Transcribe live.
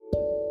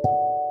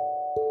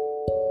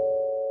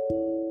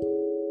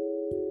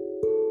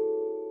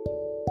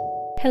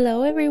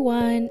Hello,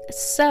 everyone.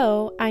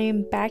 So, I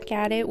am back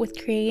at it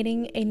with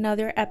creating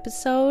another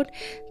episode.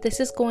 This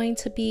is going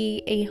to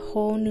be a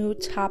whole new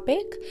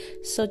topic.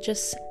 So,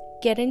 just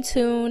get in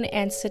tune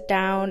and sit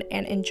down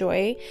and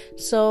enjoy.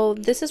 So,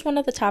 this is one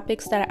of the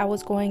topics that I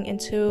was going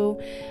into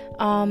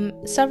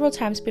several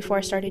times before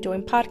I started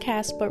doing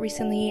podcasts. But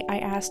recently, I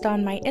asked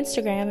on my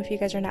Instagram. If you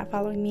guys are not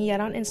following me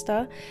yet on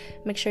Insta,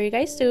 make sure you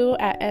guys do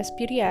at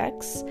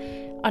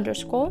sbeautyx_.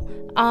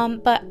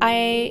 But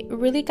I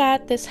really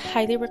got this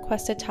highly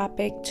requested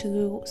topic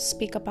to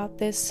speak about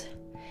this,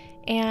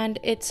 and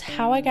it's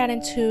how I got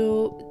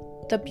into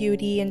the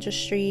beauty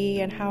industry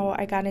and how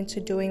I got into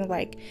doing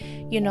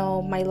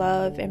my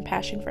love and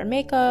passion for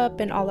makeup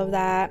and all of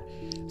that.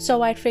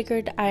 So I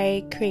figured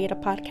I'd create a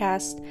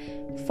podcast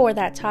for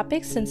that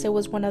topic since it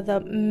was one of the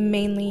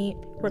mainly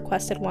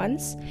requested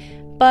ones.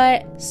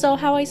 But so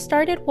how I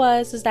started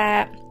is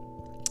that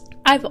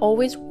I've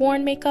always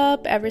worn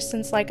makeup ever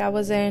since I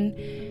was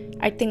in,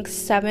 I think,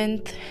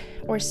 7th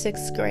or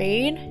 6th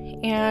grade,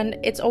 and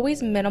it's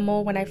always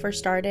minimal. When I first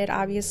started,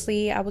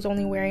 obviously I was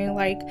only wearing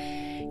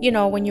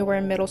when you were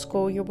in middle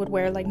school, you would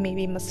wear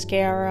maybe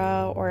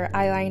mascara or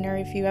eyeliner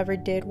if you ever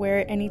did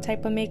wear any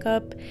type of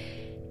makeup.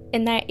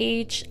 In that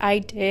age,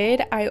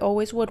 I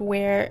always would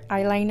wear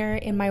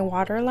eyeliner in my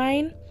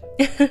waterline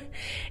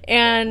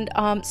and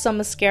some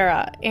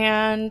mascara,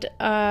 and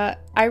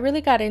I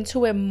really got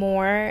into it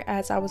more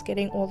as I was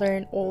getting older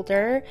and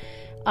older.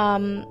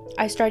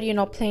 I started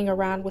playing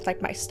around with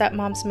my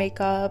stepmom's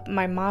makeup,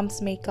 my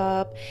mom's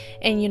makeup,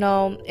 and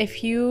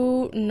if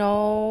you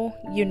know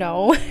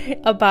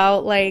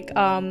about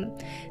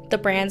the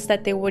brands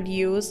that they would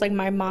use.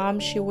 My mom,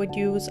 she would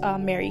use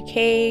Mary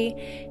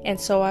Kay, and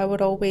so I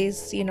would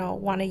always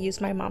want to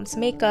use my mom's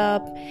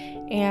makeup,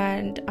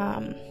 and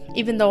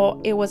even though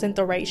it wasn't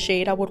the right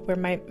shade, I would wear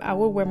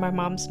my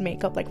mom's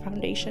makeup,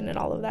 foundation and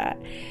all of that.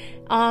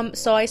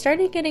 So I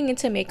started getting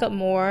into makeup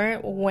more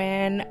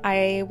when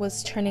I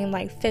was turning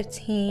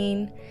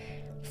 15,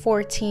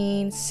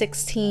 14,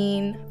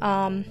 16,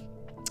 and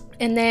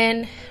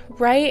then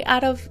right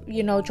out of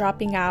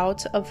dropping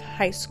out of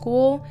high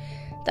school,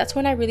 that's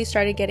when I really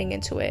started getting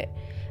into it.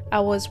 I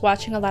was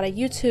watching a lot of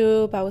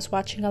YouTube. I was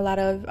watching a lot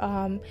of,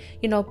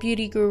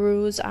 beauty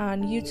gurus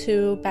on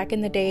YouTube. Back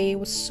in the day, it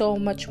was so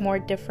much more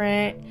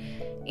different.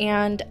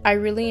 And I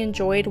really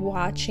enjoyed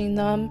watching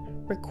them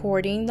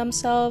recording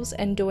themselves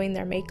and doing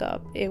their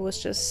makeup. It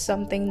was just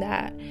something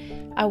that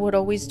I would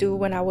always do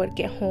when I would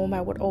get home. I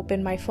would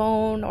open my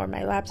phone or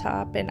my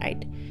laptop and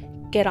I'd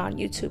get on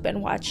YouTube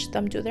and watch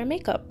them do their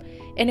makeup.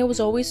 And it was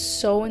always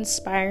so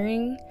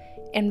inspiring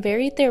and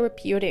very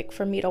therapeutic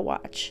for me to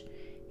watch,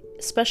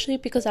 especially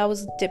because I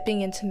was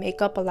dipping into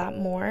makeup a lot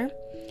more.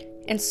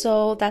 And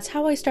so that's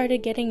how I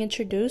started getting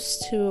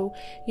introduced to,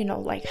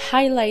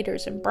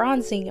 highlighters and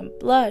bronzing and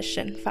blush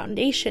and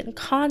foundation,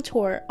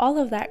 contour, all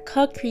of that,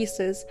 cut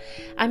creases.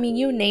 I mean,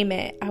 you name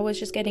it. I was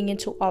just getting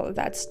into all of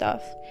that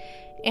stuff.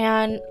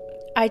 And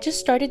I just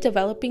started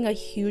developing a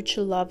huge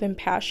love and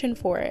passion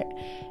for it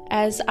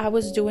as I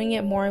was doing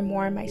it more and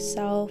more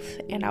myself,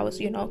 and I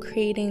was,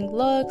 creating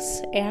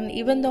looks. And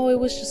even though it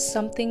was just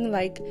something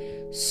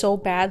so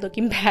bad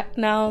looking back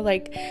now,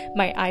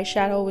 my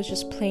eyeshadow was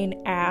just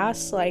plain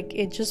ass,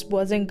 it just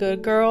wasn't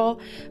good, girl.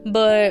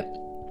 But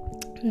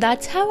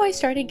that's how I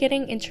started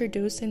getting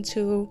introduced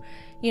into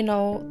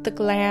the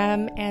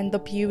glam and the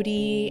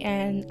beauty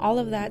and all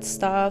of that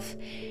stuff,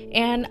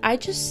 and I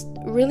just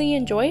really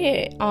enjoy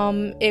it.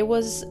 It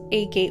was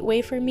a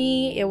gateway for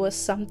me. It was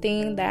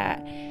something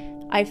that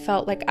I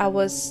felt like I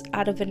was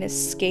out of an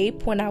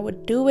escape when I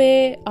would do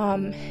it.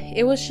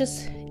 It was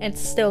just, and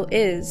still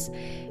is,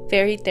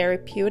 very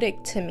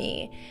therapeutic to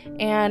me.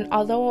 And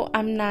although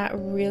I'm not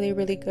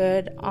really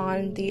good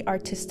on the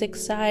artistic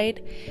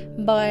side,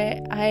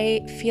 but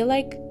I feel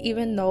like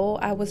even though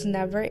I was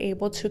never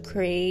able to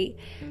create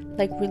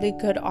really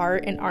good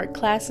art in art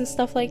class and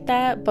stuff like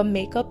that, but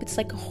makeup, it's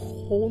a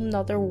whole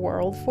nother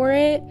world for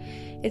it.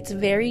 It's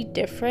very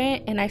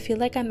different, and I feel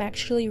like I'm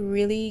actually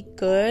really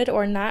good,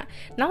 or not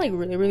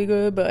really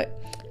good, but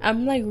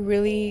I'm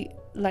really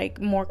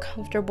more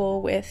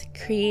comfortable with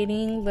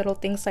creating little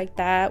things like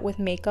that with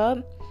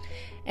makeup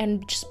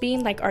and just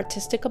being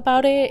artistic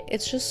about it.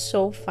 It's just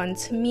so fun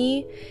to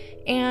me,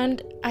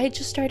 and I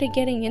just started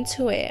getting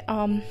into it.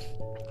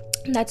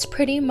 That's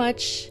pretty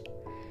much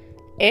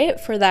it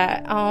for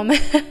that.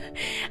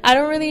 I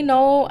don't really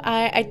know.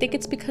 I think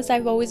it's because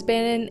I've always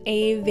been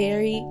a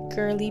very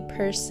girly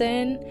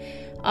person.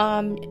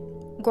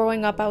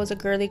 Growing up, I was a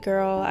girly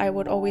girl. I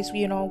would always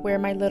wear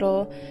my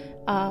little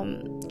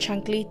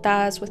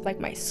chanclitas with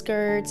my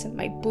skirts and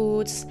my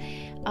boots.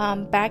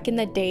 Back in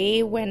the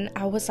day when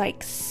I was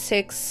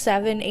 6,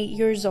 7, 8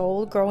 years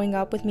old, growing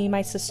up with me and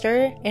my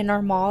sister, in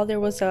our mall there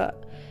was a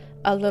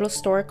little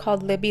store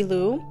called Libby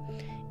Lou,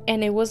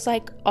 and it was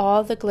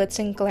all the glitz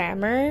and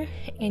glamour,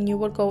 and you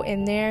would go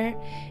in there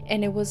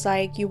and it was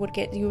you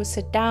would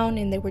sit down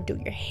and they would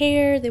do your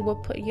hair, they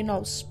would put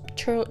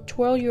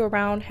twirl you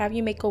around, have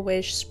you make a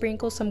wish,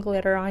 sprinkle some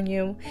glitter on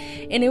you.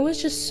 And it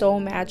was just so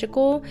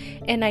magical.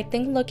 And I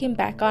think looking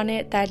back on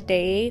it, that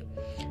day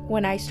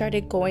when I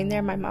started going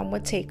there, my mom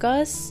would take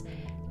us.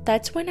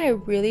 That's when I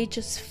really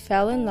just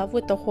fell in love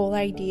with the whole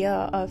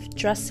idea of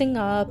dressing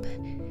up,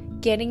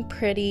 getting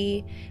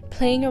pretty,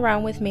 playing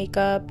around with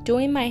makeup,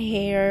 doing my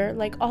hair,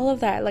 like all of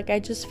that. Like I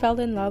just fell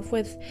in love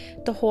with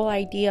the whole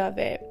idea of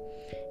it.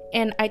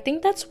 And I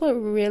think that's what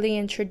really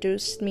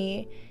introduced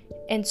me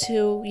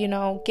into,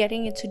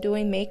 getting into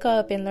doing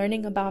makeup and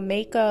learning about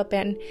makeup.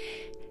 And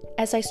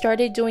as I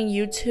started doing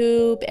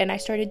YouTube and I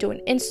started doing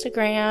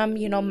Instagram,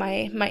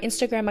 my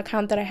Instagram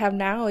account that I have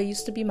now, it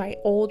used to be my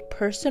old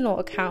personal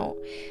account.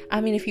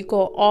 I mean, if you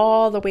go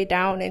all the way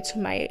down into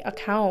my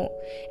account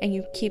and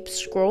you keep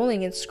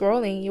scrolling and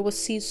scrolling, you will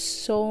see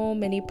so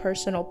many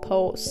personal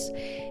posts.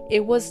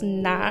 It was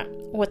not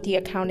what the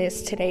account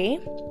is today.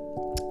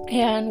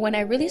 And when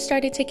I really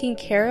started taking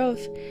care of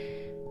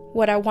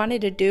what I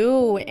wanted to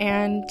do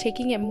and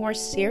taking it more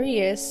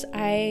serious,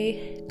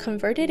 I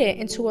converted it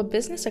into a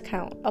business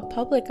account, a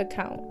public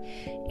account.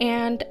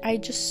 And I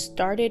just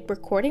started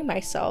recording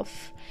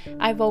myself.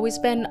 I've always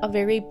been a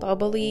very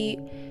bubbly,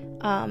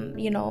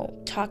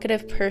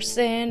 talkative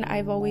person.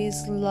 I've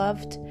always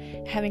loved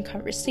having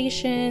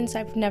conversations.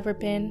 I've never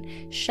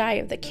been shy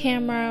of the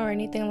camera or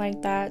anything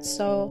like that.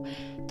 So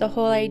the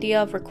whole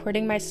idea of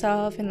recording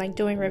myself and like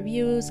doing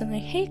reviews and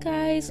like, hey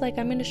guys, like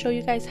I'm going to show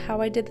you guys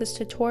how I did this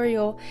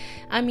tutorial.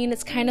 I mean,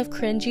 it's kind of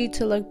cringy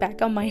to look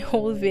back on my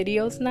old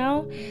videos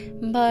now,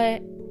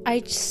 but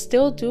I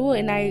still do,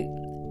 and I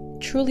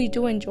truly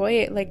do enjoy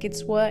it. Like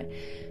it's what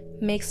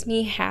makes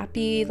me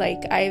happy.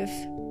 Like I've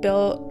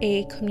built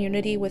a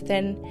community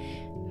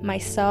within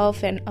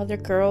myself and other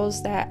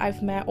girls that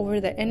I've met over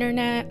the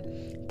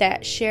internet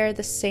that share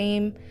the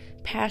same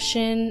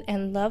passion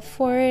and love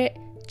for it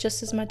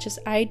just as much as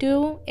I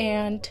do,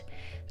 and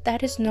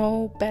that is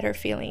no better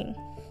feeling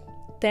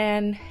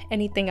than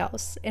anything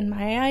else. In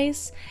my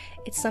eyes,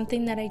 it's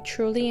something that I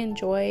truly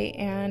enjoy,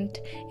 and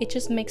it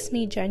just makes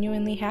me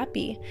genuinely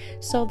happy.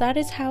 So that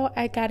is how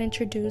I got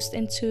introduced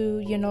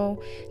into,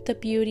 the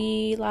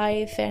beauty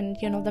life and,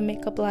 the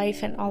makeup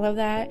life and all of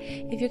that.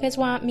 If you guys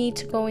want me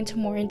to go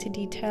into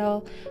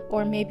detail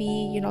or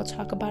maybe,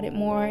 talk about it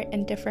more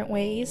in different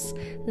ways,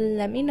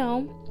 let me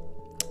know.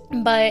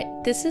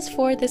 But this is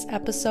for this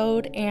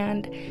episode,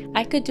 and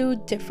I could do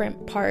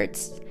different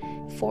parts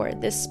for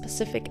this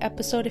specific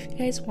episode if you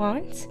guys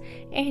want.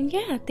 And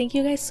yeah, thank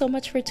you guys so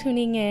much for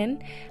tuning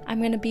in. I'm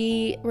going to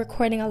be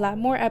recording a lot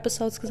more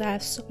episodes because I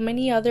have so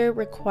many other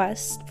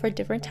requests for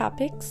different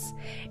topics.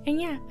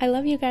 And yeah, I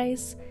love you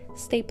guys.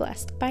 Stay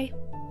blessed. Bye.